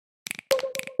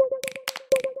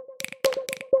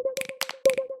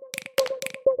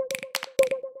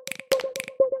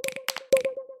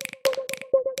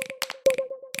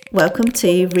Welcome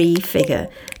to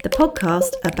Refigure, the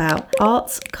podcast about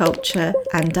arts, culture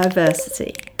and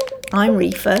diversity. I'm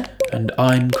Reefa. And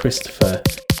I'm Christopher.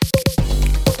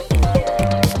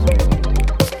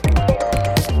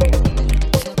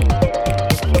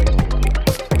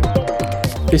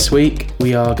 This week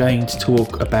we are going to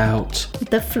talk about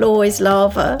The Floor is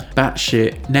Lava.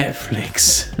 batshit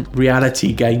Netflix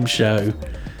reality game show,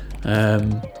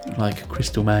 like a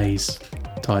Crystal Maze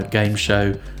type game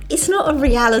show. It's not a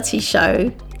reality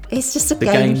show, it's just a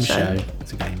game show.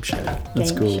 It's a game show.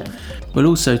 That's Game cool. show. We'll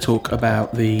also talk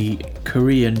about the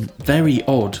Korean, very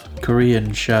odd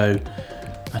Korean show.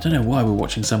 I don't know why we're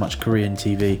watching so much Korean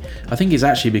TV. I think it's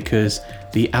actually because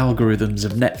the algorithms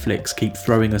of Netflix keep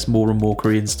throwing us more and more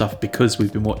Korean stuff because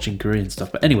we've been watching Korean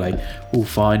stuff. But anyway, all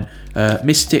fine.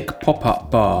 Mystic Pop-Up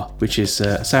Bar, which is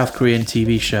a South Korean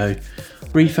TV show.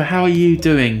 Reefa, how are you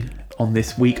doing on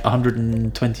this week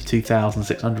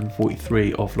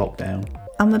 122,643 of lockdown?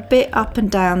 I'm a bit up and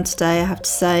down today, I have to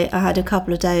say. I had a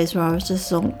couple of days where I was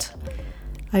just zonked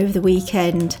over the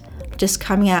weekend, just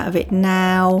coming out of it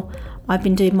now. I've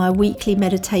been doing my weekly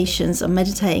meditations. I'm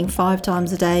meditating 5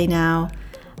 times a day now,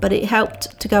 but it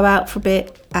helped to go out for a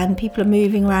bit and people are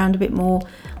moving around a bit more.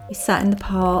 We sat in the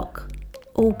park,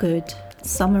 all good.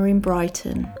 Summer in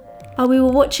Brighton. Oh, we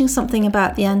were watching something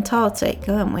about the Antarctic,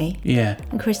 weren't we? Yeah.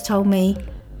 And Chris told me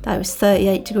that it was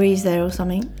 38 degrees there or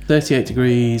something. 38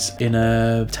 degrees in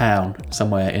a town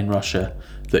somewhere in Russia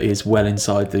that is well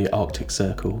inside the Arctic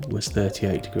Circle was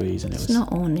 38 degrees, and it was It's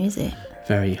not on, is it?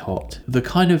 very hot. The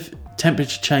kind of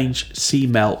temperature change, sea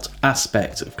melt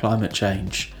aspect of climate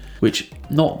change, which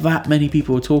not that many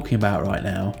people are talking about right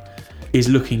now, is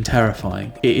looking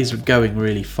terrifying. It is going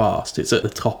really fast. It's at the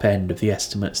top end of the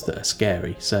estimates that are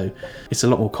scary. So it's a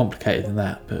lot more complicated than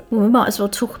that. But Well, we might as well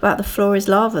talk about The Floor is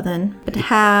Lava then. But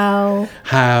how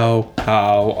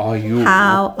are you?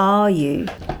 are you?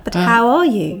 But how are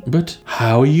you? But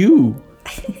how are you?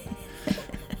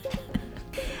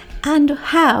 And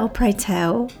how, pray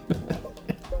tell,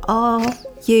 are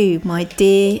you, my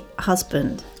dear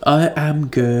husband? I am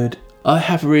good. I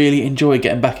have really enjoyed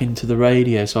getting back into the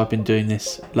radio, so I've been doing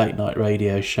this late night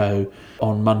radio show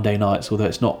on Monday nights, although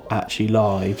it's not actually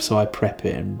live, so I prep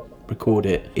it and record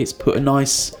it. It's put a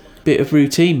nice bit of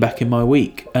routine back in my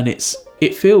week, and it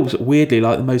feels weirdly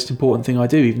like the most important thing I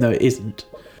do, even though it isn't.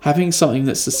 Having something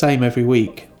that's the same every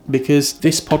week, because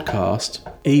this podcast,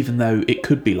 even though it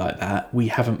could be like that, we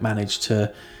haven't managed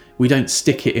to, we don't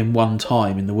stick it in one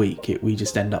time in the week, we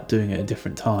just end up doing it at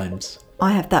different times.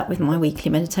 I have that with my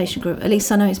weekly meditation group. At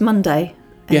least I know it's Monday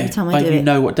every time I do it. You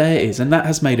know what day it is, and that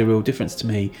has made a real difference to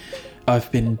me.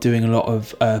 I've been doing a lot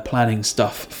of planning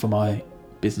stuff for my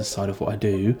business side of what I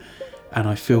do, and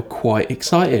I feel quite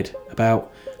excited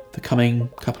about the coming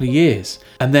couple of years.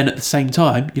 And then at the same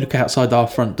time, you look outside our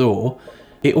front door,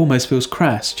 it almost feels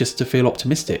crass just to feel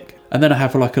optimistic. And then I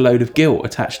have like a load of guilt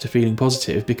attached to feeling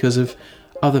positive because of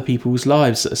other people's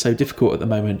lives that are so difficult at the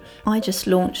moment. I just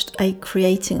launched a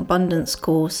Creating Abundance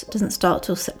course. It doesn't start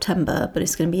till September, but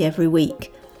it's going to be every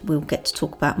week. We'll get to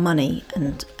talk about money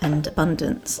and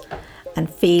abundance and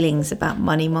feelings about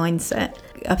money mindset.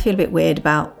 I feel a bit weird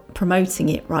about promoting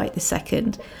it right this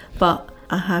second, but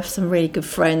I have some really good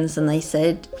friends and they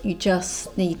said you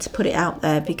just need to put it out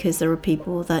there because there are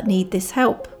people that need this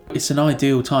help. It's an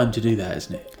ideal time to do that,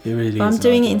 isn't it? It really is. I'm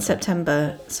doing it in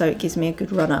September, so it gives me a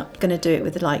good run up. I'm going to do it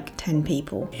with like 10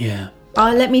 people. Yeah.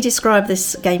 Let me describe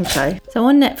this game show. So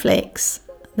on Netflix,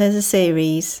 there's a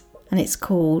series and it's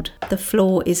called The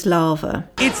Floor is Lava.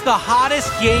 It's the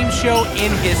hottest game show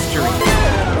in history.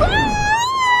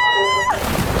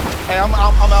 Hey, I'm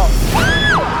out.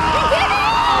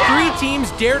 3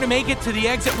 teams dare to make it to the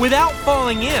exit without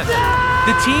falling in.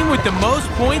 The team with the most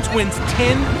points wins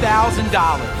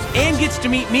 $10,000 and gets to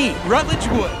meet me, Rutledge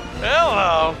Wood.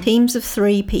 Hello. Teams of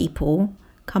 3 people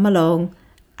come along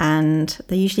and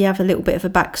they usually have a little bit of a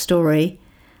backstory,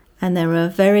 and there are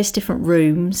various different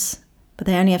rooms, but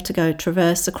they only have to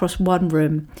traverse across one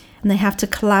room, and they have to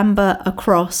clamber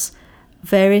across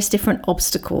various different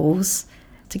obstacles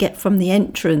to get from the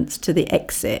entrance to the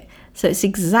exit. So it's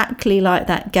exactly like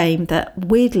that game that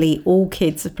weirdly all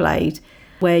kids have played,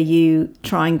 where you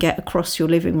try and get across your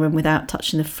living room without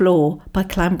touching the floor by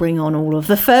clambering on all of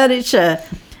the furniture.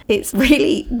 It's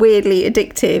really weirdly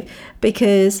addictive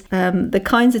because the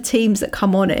kinds of teams that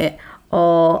come on it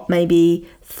are maybe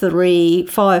 3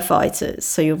 firefighters.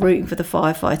 So you're rooting for the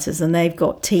firefighters and they've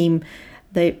got team,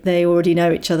 they already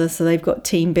know each other, so they've got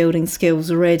team building skills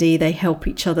already. They help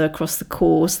each other across the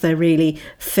course. They're really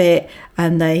fit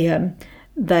and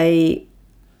they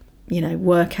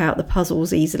work out the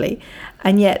puzzles easily.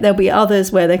 And yet there'll be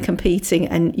others where they're competing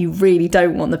and you really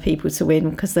don't want the people to win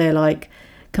because they're like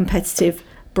competitive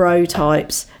bro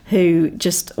types who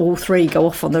just all three go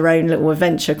off on their own little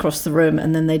adventure across the room,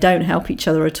 and then they don't help each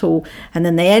other at all, and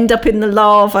then they end up in the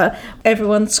lava.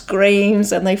 Everyone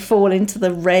screams and they fall into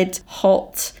the red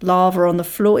hot lava on the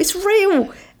floor. It's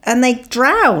real, and they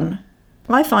drown.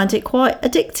 I find it quite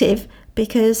addictive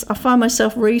because I find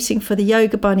myself rooting for the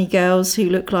yoga bunny girls who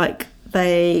look like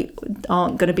they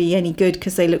aren't going to be any good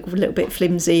because they look a little bit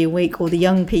flimsy and weak, or the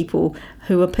young people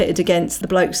who are pitted against the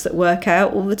blokes that work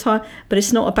out all the time. But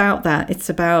it's not about that. It's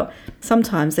about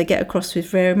sometimes they get across with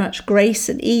very much grace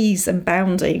and ease and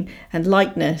bounding and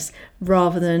lightness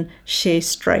rather than sheer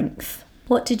strength.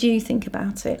 What did you think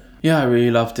about it? Yeah, I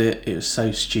really loved it. It was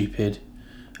so stupid.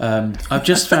 I've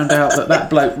just found out that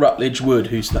bloke Rutledge Wood,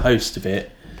 who's the host of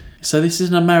it, so this is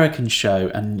an American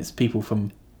show and it's people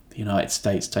from the United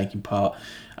States taking part,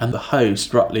 and the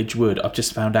host Rutledge Wood, I've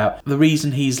just found out the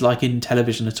reason he's like in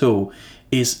television at all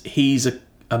is he's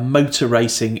a motor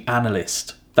racing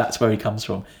analyst. That's where he comes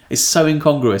from. It's so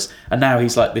incongruous, and now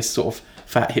he's like this sort of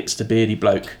fat hipster beardy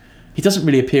bloke. He doesn't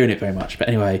really appear in it very much, but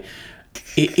anyway,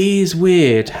 it is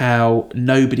weird how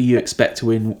nobody you expect to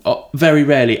win, very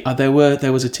rarely, there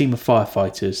was a team of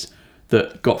firefighters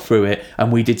that got through it,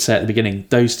 and we did say at the beginning,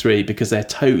 those three, because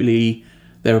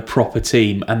they're a proper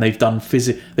team, and they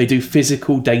do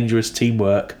physical, dangerous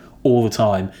teamwork all the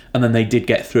time, and then they did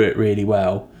get through it really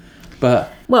well.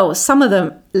 But some of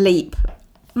them leap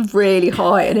really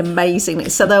high and amazingly,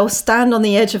 so they'll stand on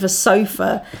the edge of a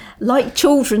sofa like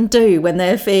children do when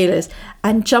they're fearless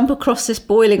and jump across this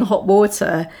boiling hot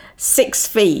water 6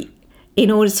 feet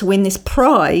in order to win this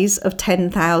prize of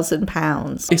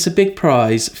 £10,000. It's a big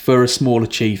prize for a small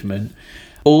achievement.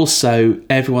 Also,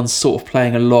 everyone's sort of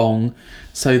playing along,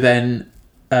 so then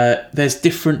there's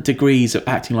different degrees of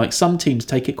acting. Like some teams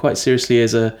take it quite seriously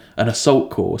as an assault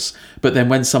course, but then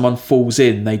when someone falls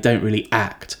in, they don't really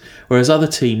act. Whereas other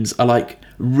teams are like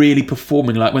really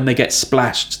performing, like when they get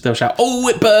splashed, they'll shout, "Oh,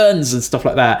 it burns," and stuff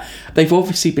like that. They've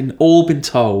obviously been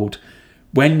told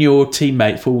when your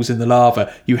teammate falls in the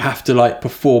lava, you have to like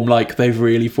perform like they've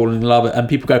really fallen in the lava, and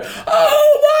people go,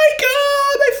 "Oh my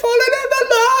God, they've fallen in the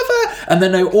lava!" And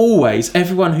then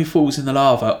everyone who falls in the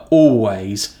lava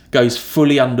always goes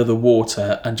fully under the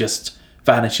water and just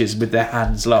vanishes with their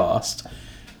hands last.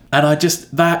 And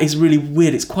that is really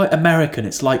weird. It's quite American.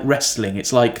 It's like wrestling.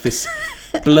 It's like this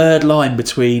blurred line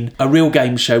between a real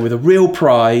game show with a real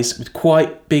prize with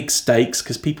quite big stakes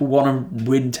because people want to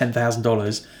win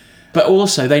 $10,000. But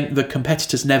also, the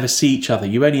competitors never see each other.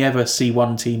 You only ever see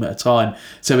one team at a time.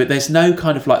 So there's no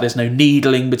kind of like, there's no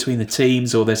needling between the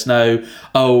teams, or there's no,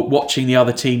 watching the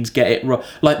other teams get it wrong.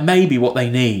 Like maybe what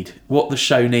the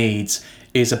show needs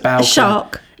is a balcony. A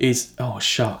shark. A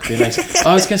shark.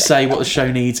 I was going to say what the show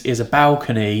needs is a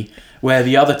balcony where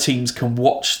the other teams can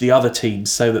watch the other teams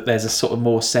so that there's a sort of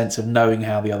more sense of knowing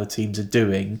how the other teams are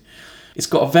doing. It's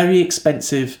got a very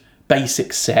expensive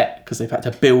basic set because they've had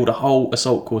to build a whole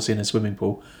assault course in a swimming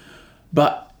pool,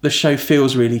 but the show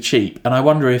feels really cheap, and I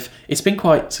wonder if it's been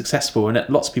quite successful and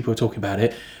lots of people are talking about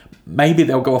it. Maybe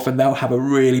they'll go off and they'll have a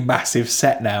really massive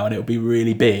set now and it'll be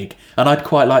really big, and I'd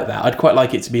quite like that. I'd quite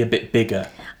like it to be a bit bigger.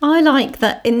 I like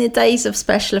that in the days of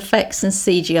special effects and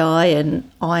CGI and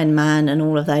Iron Man and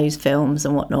all of those films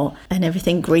and whatnot, and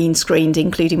everything green screened,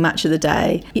 including Match of the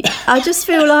Day, I just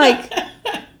feel like,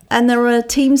 and there are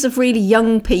teams of really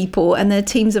young people and there are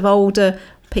teams of older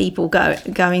people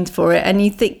going for it, and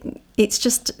you think it's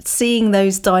just seeing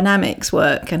those dynamics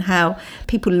work and how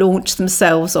people launch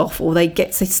themselves off, or they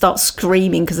start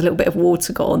screaming because a little bit of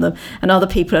water got on them, and other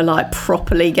people are like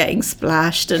properly getting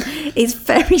splashed, and it's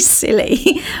very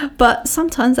silly. But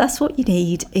sometimes that's what you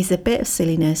need, is a bit of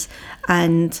silliness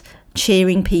and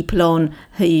cheering people on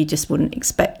who you just wouldn't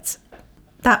expect.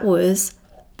 That was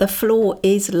The Floor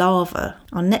is Lava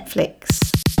on Netflix.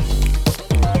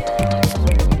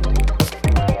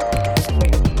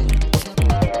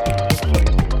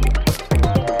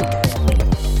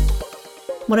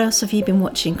 What else have you been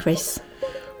watching, Chris?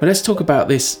 Well, let's talk about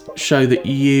this show that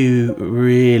you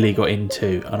really got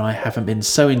into, and I haven't been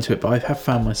so into it, but I have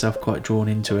found myself quite drawn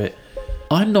into it.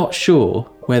 I'm not sure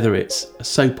whether it's a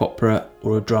soap opera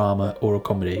or a drama or a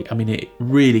comedy. I mean, it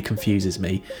really confuses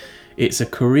me. It's a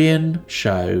Korean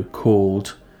show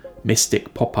called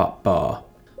Mystic Pop-Up Bar.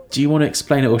 Do you want to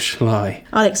explain it, or shall I?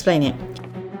 I'll explain it.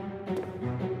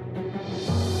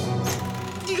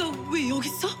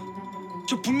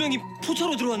 저 분명히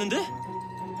포차로 들어왔는데?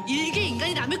 이게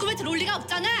인간이 남의 꿈에 들어올 리가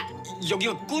없잖아.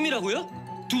 여기가 꿈이라고요?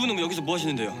 두 분은 여기서 뭐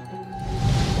하시는데요?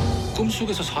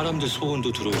 꿈속에서 사람들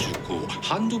소원도 들어주고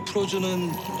한도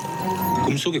풀어주는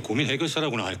꿈속의 고민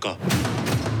해결사라고나 할까?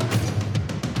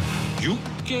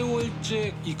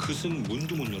 6개월째 이 긋은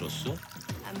문도 못 열었어?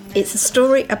 It's a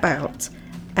story about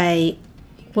a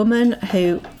woman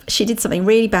who, she did something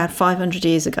really bad 500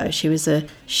 years ago. She was a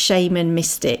shaman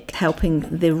mystic helping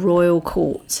the royal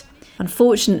court.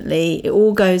 Unfortunately, it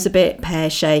all goes a bit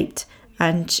pear-shaped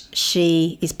and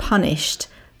she is punished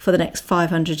for the next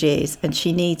 500 years, and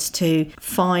she needs to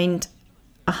find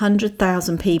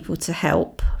 100,000 people to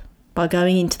help by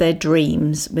going into their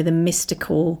dreams with a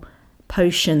mystical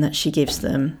potion that she gives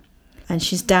them. And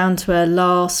she's down to her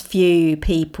last few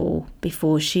people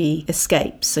before she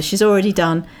escapes. So she's already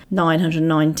done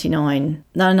 990. 99.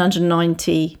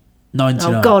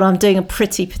 Oh God, I'm doing a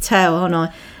Priti Patel, aren't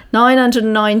I?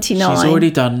 999. She's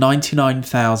already done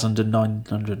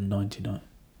 99,999.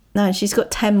 No, she's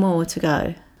got 10 more to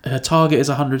go. Her target is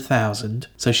 100,000,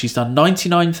 so she's done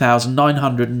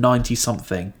 99,990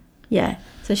 something. Yeah,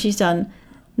 so she's done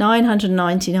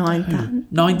 999,000.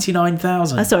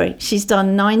 99,000. Oh, sorry, she's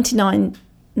done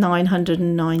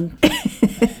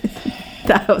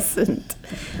 99,909,000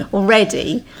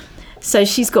 already. So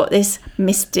she's got this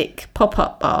mystic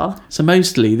pop-up bar. So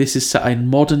mostly this is set in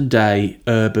modern day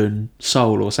urban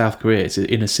Seoul or South Korea. It's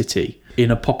in a city, in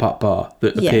a pop-up bar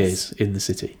that appears in the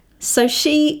city. So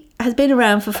she has been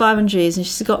around for 500 years and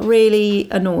she's got really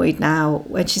annoyed now,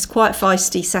 and she's quite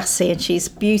feisty, sassy, and she's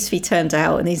beautifully turned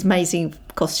out in these amazing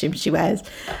costumes she wears.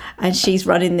 And she's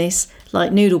running this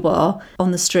like noodle bar on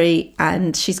the street,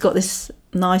 and she's got this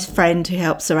nice friend who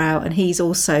helps her out, and he's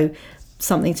also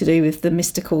something to do with the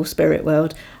mystical spirit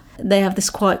world. They have this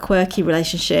quite quirky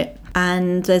relationship,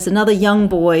 and there's another young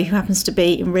boy who happens to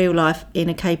be in real life in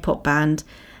a K-pop band.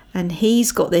 And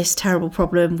he's got this terrible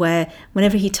problem where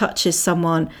whenever he touches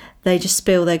someone, they just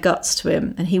spill their guts to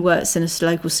him. And he works in a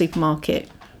local supermarket.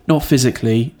 Not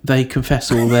physically. They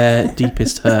confess all their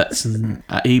deepest hurts, and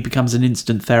he becomes an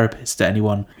instant therapist to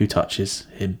anyone who touches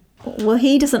him. Well,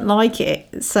 he doesn't like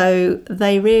it. So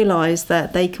they realise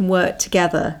that they can work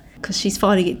together, because she's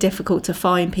finding it difficult to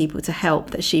find people to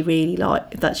help that she really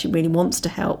wants to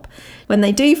help. When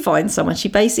they do find someone, she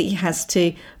basically has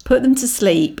to put them to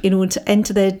sleep in order to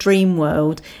enter their dream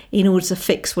world in order to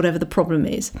fix whatever the problem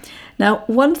is. Now,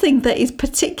 one thing that is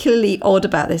particularly odd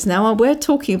about this, now we're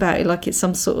talking about it like it's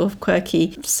some sort of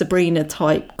quirky Sabrina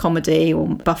type comedy, or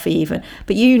Buffy even,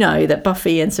 but you know that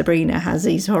Buffy and Sabrina has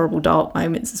these horrible dark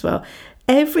moments as well.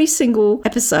 Every single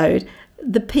episode,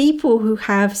 the people who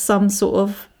have some sort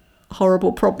of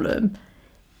horrible problem,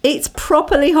 it's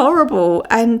properly horrible,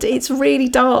 and it's really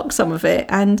dark, some of it,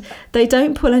 and they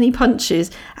don't pull any punches,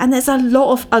 and there's a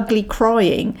lot of ugly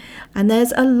crying, and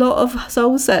there's a lot of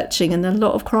soul searching and a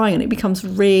lot of crying, and it becomes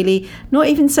really not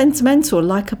even sentimental,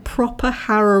 like a proper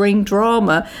harrowing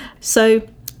drama. So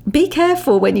be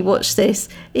careful when you watch this.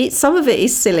 Some of it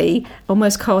is silly,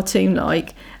 almost cartoon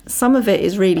like. Some of it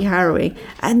is really harrowing,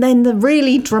 and then the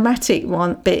really dramatic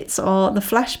bits are the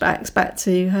flashbacks back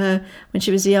to her when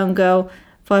she was a young girl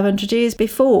 500 years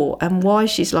before, and why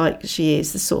she's like she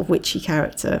is, the sort of witchy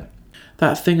character.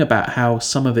 That thing about how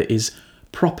some of it is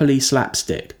properly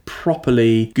slapstick,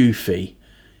 properly goofy,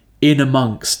 in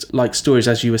amongst like stories,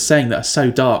 as you were saying, that are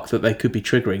so dark that they could be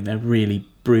triggering. They're really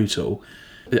brutal.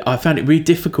 I found it really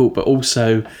difficult, but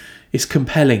also it's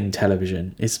compelling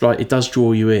television. It's like it does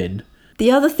draw you in. The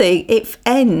other thing, it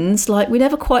ends like we're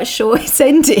never quite sure it's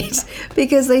ended,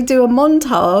 because they do a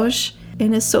montage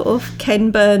in a sort of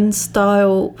Ken Burns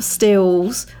style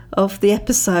stills of the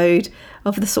episode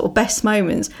of the sort of best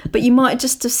moments, but you might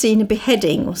just have seen a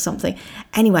beheading or something.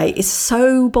 Anyway, it's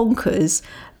so bonkers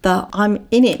that I'm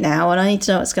in it now, and I need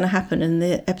to know what's going to happen, and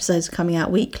the episodes are coming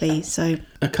out weekly. So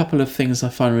a couple of things I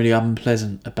find really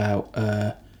unpleasant about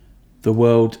the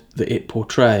world that it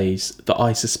portrays, that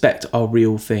I suspect are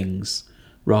real things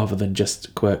rather than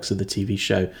just quirks of the TV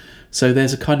show. So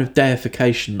there's a kind of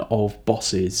deification of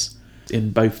bosses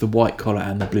in both the white collar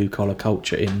and the blue collar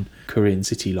culture in Korean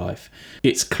city life.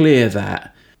 It's clear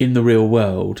that in the real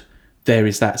world there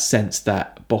is that sense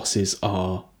that bosses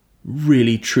are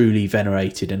really truly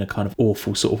venerated in a kind of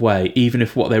awful sort of way, even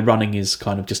if what they're running is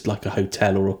kind of just like a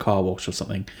hotel or a car wash or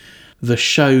something. The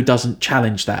show doesn't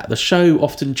challenge that. The show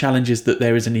often challenges that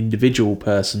there is an individual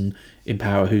person in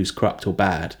power who's corrupt or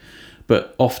bad,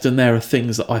 but often there are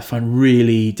things that I find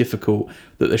really difficult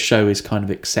that the show is kind of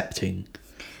accepting.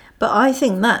 But I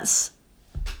think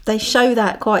they show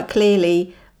that quite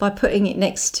clearly by putting it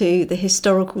next to the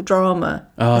historical drama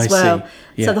as well. See.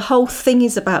 Yeah. So the whole thing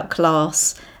is about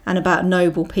class and about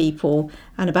noble people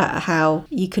and about how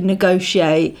you can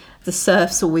negotiate. The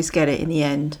serfs always get it in the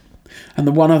end. And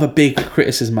the one other big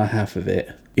criticism I have of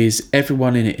it is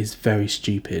everyone in it is very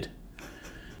stupid.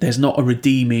 There's not a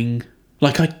redeeming...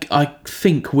 Like, I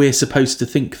think we're supposed to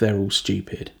think they're all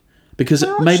stupid. Because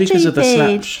maybe because of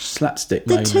the slapstick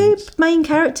moments. The two main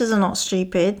characters are not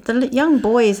stupid. The young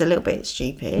boy is a little bit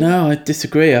stupid. No, I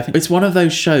disagree. I think it's one of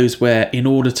those shows where in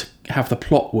order to have the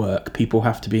plot work, people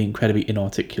have to be incredibly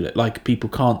inarticulate. Like, people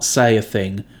can't say a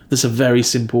thing that's a very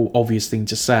simple, obvious thing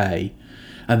to say,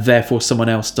 and therefore someone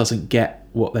else doesn't get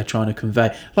what they're trying to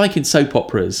convey. Like in soap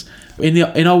operas,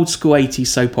 in old school 80s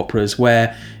soap operas,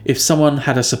 where if someone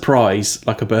had a surprise,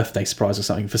 like a birthday surprise or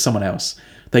something for someone else,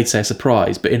 they'd say a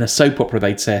surprise, but in a soap opera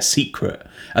they'd say a secret,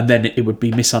 and then it would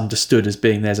be misunderstood as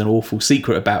being there's an awful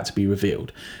secret about to be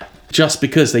revealed, just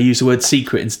because they use the word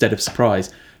secret instead of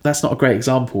surprise. That's not a great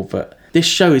example, but this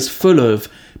show is full of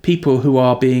people who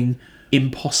are being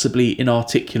impossibly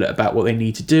inarticulate about what they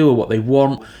need to do or what they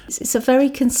want. It's a very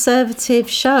conservative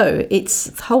show.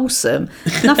 It's wholesome.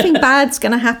 Nothing bad's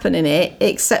going to happen in it,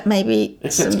 except maybe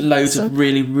loads of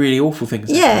really, really awful things.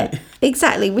 Yeah,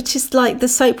 exactly, which is like the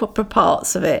soap opera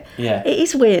parts of it. Yeah. It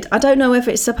is weird. I don't know if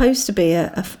it's supposed to be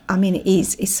it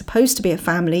is. It's supposed to be a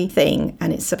family thing,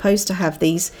 and it's supposed to have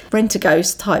these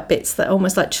Rent-A-Ghost type bits that are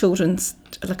almost like a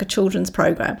children's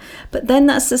program. But then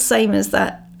that's the same as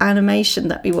that animation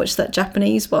that we watched, that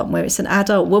Japanese one where it's an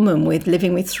adult woman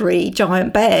living with 3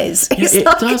 giant bears. It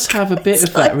does have a bit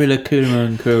of that Rilakkuma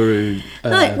and Kuru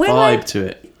vibe to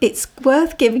it. It's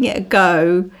worth giving it a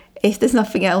go if there's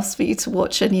nothing else for you to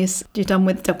watch and you're done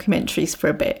with documentaries for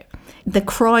a bit. The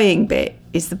crying bit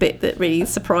is the bit that really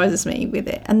surprises me with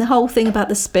it, and the whole thing about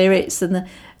the spirits and the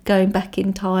going back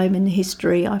in time and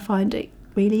history, I find it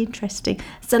really interesting.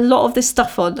 There's a lot of this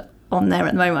stuff on there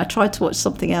at the moment. I tried to watch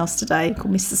something else today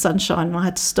called Mr. Sunshine, and I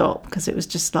had to stop because it was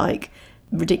just like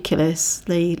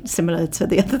ridiculously similar to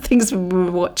the other things we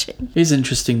were watching. It is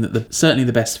interesting that certainly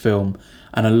the best film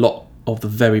and a lot of the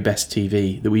very best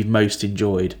TV that we've most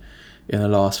enjoyed in the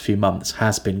last few months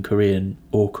has been Korean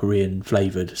or Korean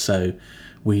flavoured. So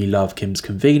we love Kim's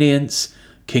Convenience.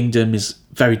 Kingdom is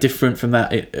very different from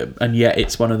that, and yet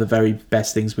it's one of the very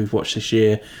best things we've watched this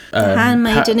year. The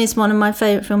Handmaiden is one of my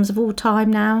favourite films of all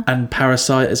time now. And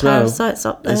Parasite as well. Parasite's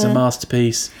up there. It's a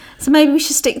masterpiece. So maybe we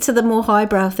should stick to the more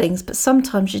highbrow things, but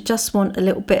sometimes you just want a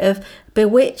little bit of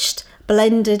Bewitched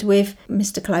blended with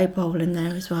Mr. Claypole in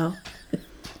there as well.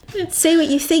 See what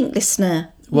you think,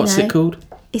 listener. What's it called?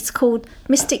 It's called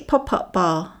Mystic Pop-Up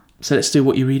Bar. So let's do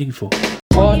What You're Reading For.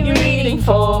 What you reading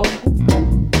for?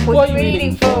 What you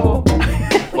reading for?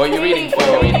 What you reading for?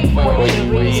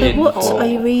 So what are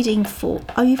you reading for?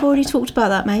 Oh, you've already talked about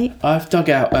that, mate. I've dug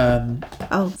out...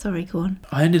 Oh, sorry, go on.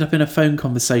 I ended up in a phone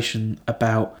conversation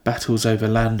about battles over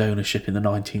land ownership in the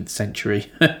 19th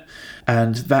century.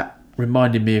 And that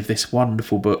reminded me of this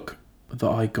wonderful book that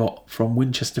I got from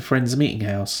Winchester Friends Meeting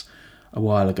House a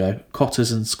while ago,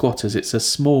 Cotters and Squatters. It's a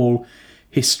small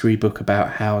history book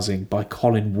about housing by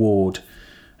Colin Ward,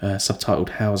 subtitled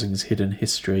Housing's Hidden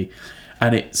History.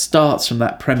 And it starts from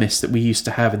that premise that we used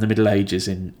to have in the Middle Ages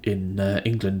in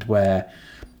England, where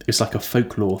it's like a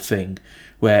folklore thing,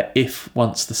 where if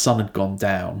once the sun had gone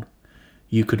down,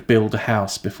 you could build a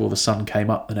house before the sun came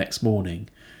up the next morning.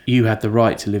 You had the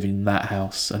right to live in that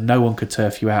house and no one could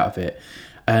turf you out of it.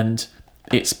 And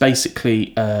it's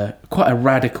basically quite a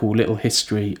radical little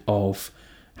history of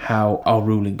how our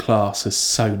ruling class has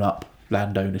sewn up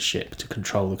land ownership to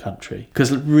control the country.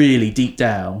 Because really, deep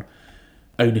down,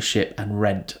 ownership and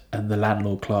rent and the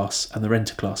landlord class and the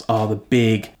renter class are the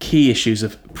big key issues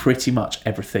of pretty much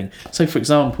everything. So, for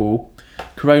example,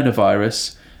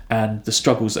 coronavirus and the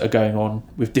struggles that are going on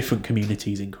with different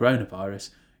communities in coronavirus,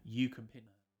 you can pin.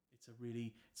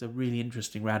 It's a really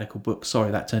interesting radical book. Sorry,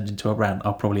 that turned into a rant.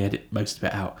 I'll probably edit most of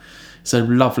it out. It's a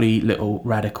lovely little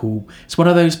radical... It's one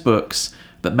of those books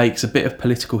that makes a bit of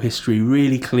political history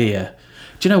really clear.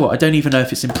 Do you know what? I don't even know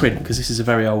if it's in print because this is a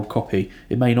very old copy.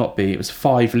 It may not be. It was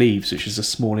 5 Leaves, which is a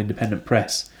small independent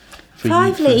press.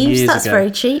 5 Leaves? That's ago.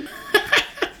 Very cheap.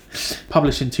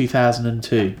 Published in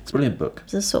 2002. It's a brilliant book.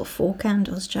 It's a sort of 4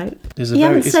 Candles joke. You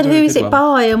haven't said who is it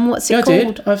by and what's it called? I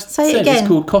did. I've Say said it again. It's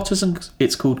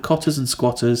called Cotters and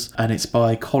Squatters, and it's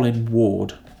by Colin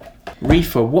Ward.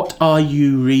 Reefa, what are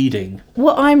you reading?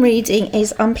 What I'm reading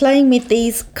is I'm playing with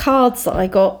these cards that I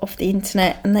got off the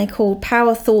internet, and they're called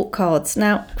Power Thought cards.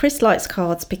 Now, Chris likes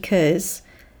cards because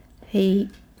he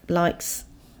likes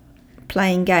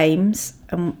playing games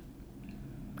and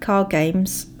card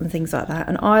games and things like that,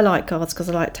 and I like cards because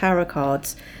I like tarot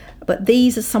cards, but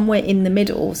these are somewhere in the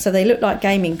middle, so they look like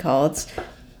gaming cards,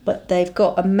 but they've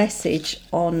got a message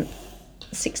on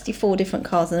 64 different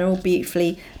cards, and they're all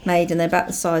beautifully made, and they're about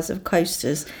the size of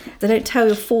coasters. They don't tell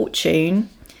your fortune,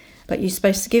 but you're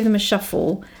supposed to give them a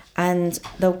shuffle, and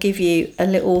they'll give you a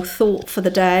little thought for the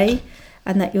day,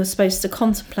 and that you're supposed to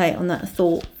contemplate on that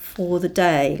thought for the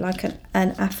day, like an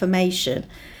affirmation,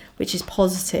 which is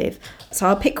positive. So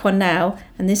I'll pick one now,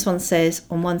 and this one says,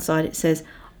 on one side it says,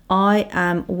 I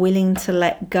am willing to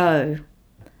let go.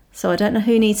 So I don't know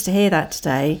who needs to hear that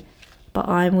today, but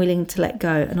I'm willing to let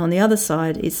go. And on the other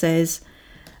side it says,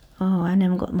 oh, I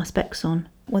never got my specs on.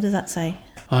 What does that say?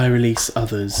 I release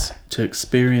others to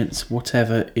experience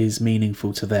whatever is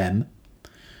meaningful to them,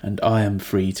 and I am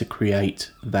free to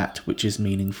create that which is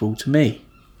meaningful to me.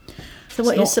 So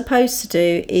what you're supposed to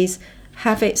do is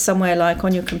have it somewhere like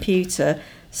on your computer,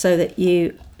 so that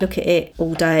you look at it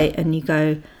all day and you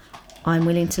go, I'm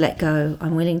willing to let go,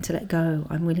 I'm willing to let go,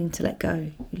 I'm willing to let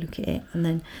go. You look at it, and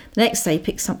then the next day you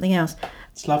pick something else.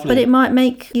 It's lovely. But it might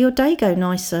make your day go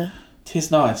nicer. It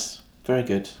is nice. Very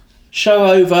good. Show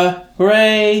over.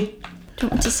 Hooray! Do you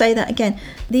want me to say that again?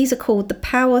 These are called the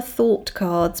Power Thought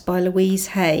Cards by Louise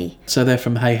Hay. So they're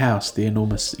from Hay House, the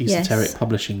enormous esoteric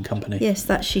publishing company. Yes,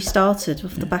 that she started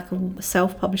off the back of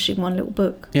self-publishing one little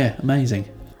book. Yeah, amazing.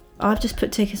 I've just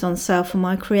put tickets on sale for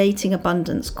my Creating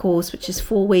Abundance course, which is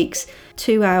 4 weeks,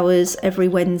 2 hours every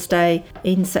Wednesday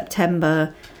in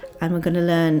September. And we're going to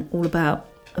learn all about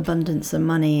abundance and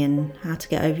money and how to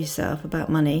get over yourself about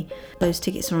money. Those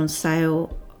tickets are on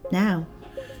sale now.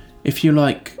 If you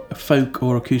like folk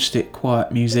or acoustic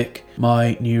quiet music,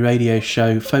 my new radio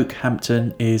show, Folk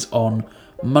Hampton, is on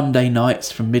Monday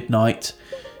nights from midnight.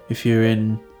 If you're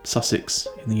in Sussex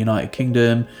in the United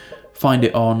Kingdom, find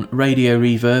it on Radio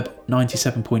Reverb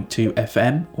 97.2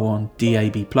 FM or on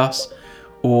DAB+,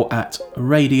 or at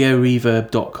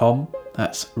radioreverb.com.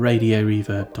 That's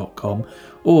radioreverb.com.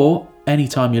 Or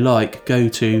anytime you like, go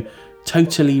to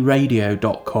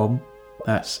totallyradio.com.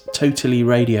 That's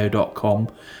totallyradio.com,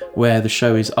 where the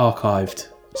show is archived,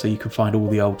 so you can find all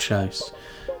the old shows.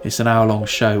 It's an hour-long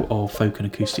show of folk and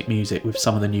acoustic music with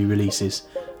some of the new releases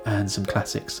and some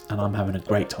classics, and I'm having a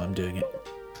great time doing it.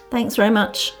 Thanks very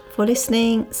much for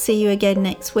listening. See you again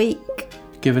next week.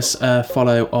 Give us a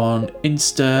follow on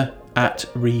Insta at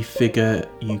Refigure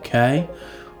UK,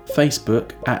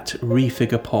 Facebook at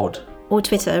Refigure Pod, or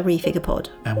Twitter, Refigure Pod.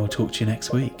 and we'll talk to you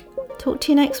next week. Talk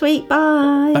to you next week.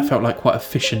 Bye. That felt like quite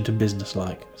efficient and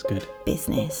business-like. It's good.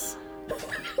 Business.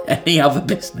 Any other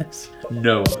business?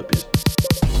 No other business.